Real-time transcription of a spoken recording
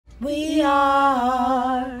We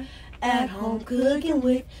are at home cooking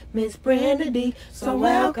with Miss Brenda D. So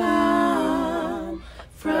welcome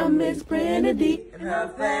from Miss Brenda D and her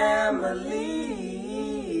family.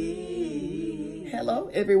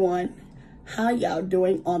 Hello everyone. How y'all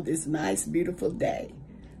doing on this nice beautiful day?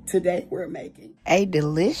 Today we're making a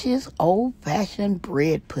delicious old-fashioned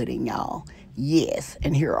bread pudding, y'all. Yes,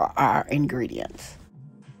 and here are our ingredients.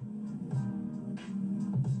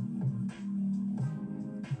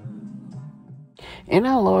 In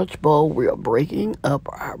our large bowl, we are breaking up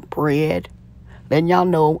our bread. Then y'all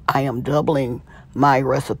know I am doubling my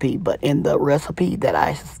recipe, but in the recipe that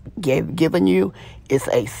I given you, it's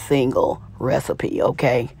a single recipe,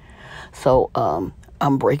 okay? So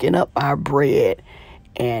I'm breaking up our bread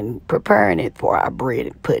and preparing it for our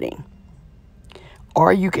bread pudding.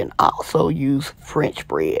 Or you can also use French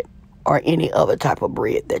bread or any other type of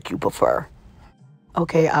bread that you prefer.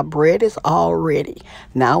 Okay, our bread is all ready.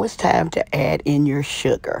 Now it's time to add in your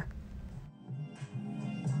sugar.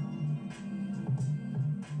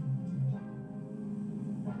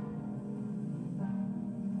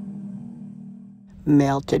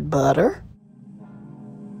 Melted butter.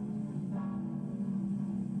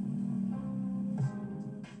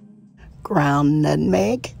 Ground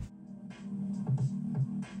nutmeg.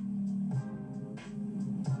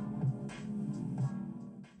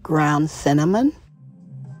 Ground cinnamon.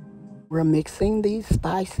 We're mixing these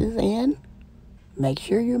spices in. Make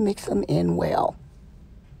sure you mix them in well.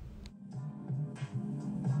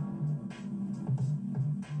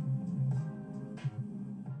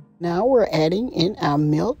 Now we're adding in our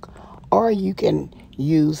milk, or you can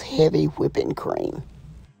use heavy whipping cream.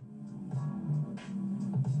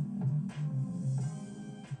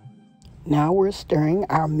 Now we're stirring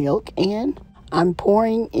our milk in. I'm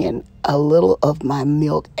pouring in a little of my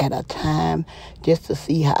milk at a time just to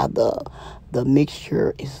see how the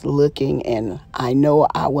mixture is looking, and I know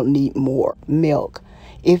I will need more milk.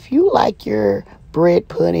 If you like your bread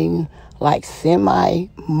pudding like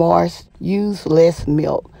semi-moist, use less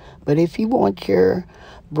milk. But if you want your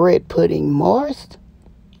bread pudding moist,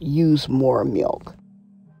 use more milk.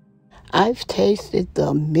 I've tasted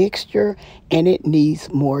the mixture and it needs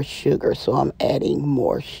more sugar, so I'm adding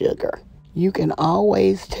more sugar. You can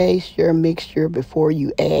always taste your mixture before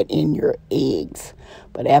you add in your eggs.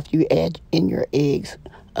 But after you add in your eggs,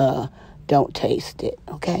 don't taste it,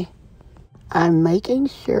 okay? I'm making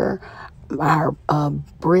sure our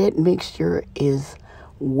bread mixture is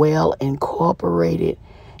well incorporated,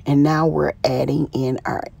 and now we're adding in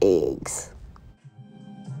our eggs.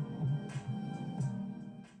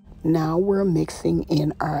 Now we're mixing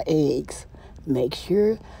in our eggs. Make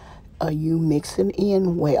sure you mix them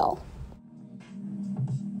in well.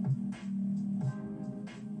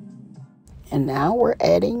 And now we're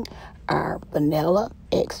adding our vanilla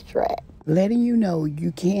extract. Letting you know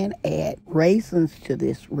you can add raisins to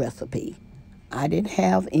this recipe. I didn't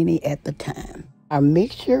have any at the time. Our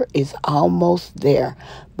mixture is almost there,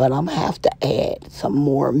 but I'm gonna have to add some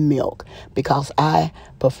more milk because I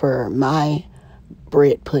prefer my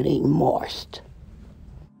bread pudding moist.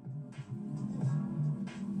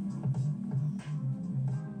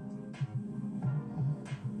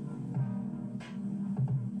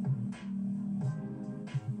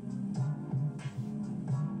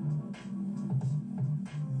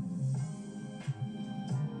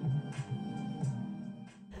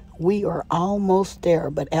 We are almost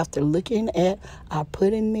there, but after looking at our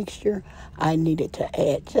pudding mixture, I needed to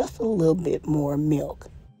add just a little bit more milk.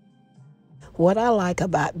 What I like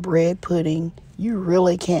about bread pudding, you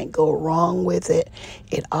really can't go wrong with it.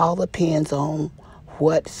 It all depends on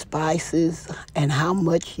what spices and how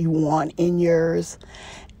much you want in yours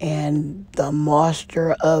and the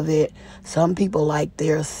moisture of it. Some people like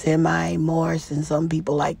theirs semi-moist and some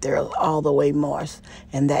people like theirs all the way moist,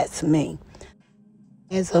 and that's me.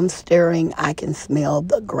 As I'm stirring, I can smell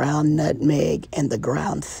the ground nutmeg and the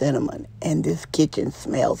ground cinnamon, and this kitchen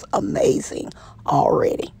smells amazing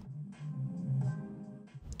already.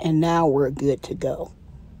 And now we're good to go.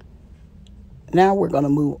 Now we're going to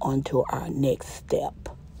move on to our next step.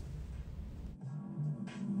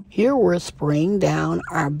 Here we're spraying down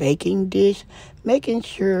our baking dish, making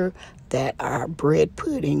sure that our bread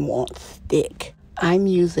pudding won't stick. I'm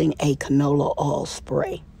using a canola oil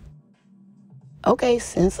spray. Okay,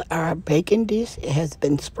 since our baking dish has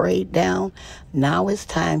been sprayed down, now it's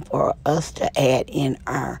time for us to add in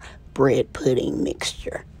our bread pudding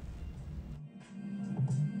mixture.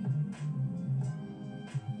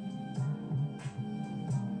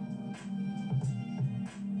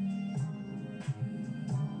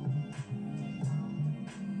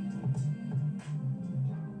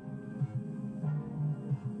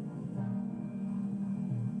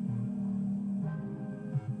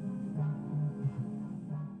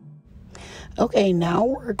 Okay, now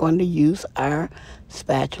we're going to use our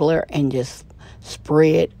spatula and just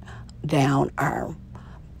spread down our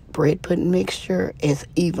bread pudding mixture as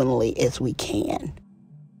evenly as we can.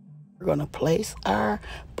 We're going to place our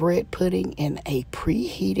bread pudding in a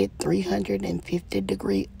preheated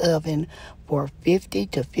 350-degree oven for 50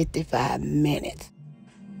 to 55 minutes.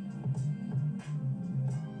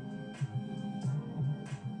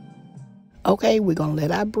 Okay, we're going to let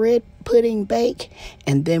our bread pudding bake,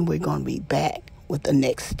 and then we're going to be back with the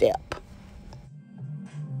next step.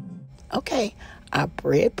 Okay, our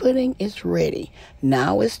bread pudding is ready.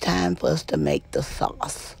 Now it's time for us to make the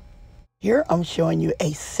sauce. Here I'm showing you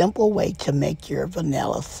a simple way to make your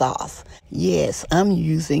vanilla sauce. Yes, I'm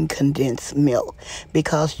using condensed milk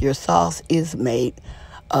because your sauce is made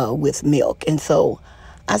with milk. And so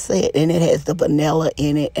I said, and it has the vanilla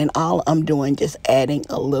in it, and all I'm doing just adding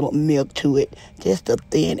a little milk to it just to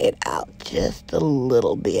thin it out just a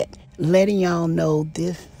little bit. Letting y'all know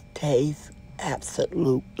this tastes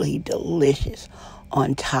absolutely delicious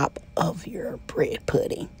on top of your bread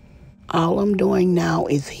pudding. All I'm doing now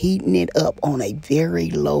is heating it up on a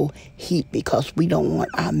very low heat because we don't want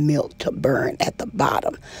our milk to burn at the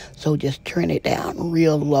bottom. So just turn it down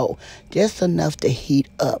real low, just enough to heat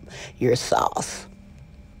up your sauce.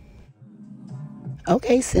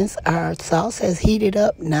 Okay, since our sauce has heated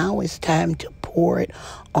up, now it's time to pour it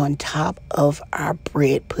on top of our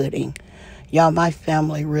bread pudding. Y'all, my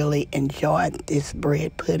family really enjoyed this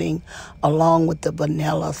bread pudding along with the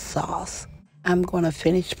vanilla sauce. I'm going to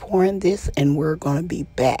finish pouring this and we're going to be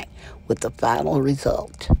back with the final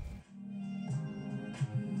result.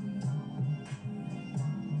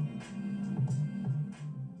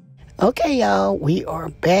 Okay, y'all, we are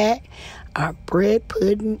back. Our bread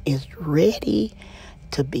pudding is ready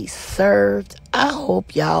to be served. I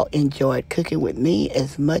hope y'all enjoyed cooking with me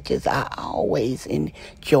as much as I always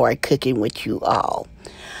enjoy cooking with you all.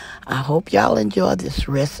 I hope y'all enjoy this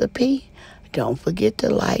recipe. Don't forget to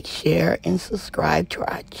like, share, and subscribe to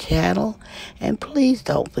our channel. And please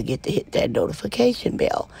don't forget to hit that notification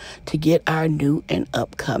bell to get our new and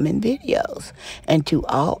upcoming videos. And to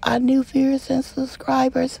all our new viewers and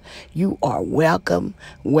subscribers, you are welcome,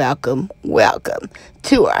 welcome, welcome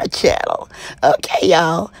to our channel. Okay,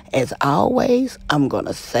 y'all, as always, I'm going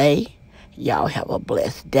to say, y'all have a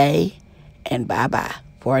blessed day, and bye-bye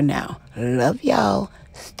for now. Love y'all.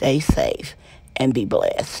 Stay safe and be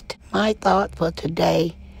blessed. My thought for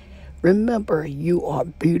today, remember, you are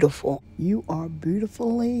beautiful. You are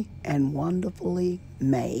beautifully and wonderfully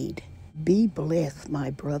made. Be blessed,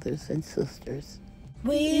 my brothers and sisters.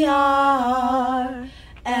 We are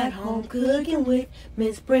at home cooking with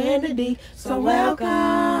Miss Brenda D. So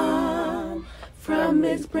welcome from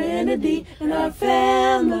Miss Brenda D and our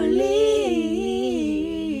family.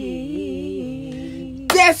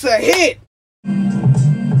 That's a hit!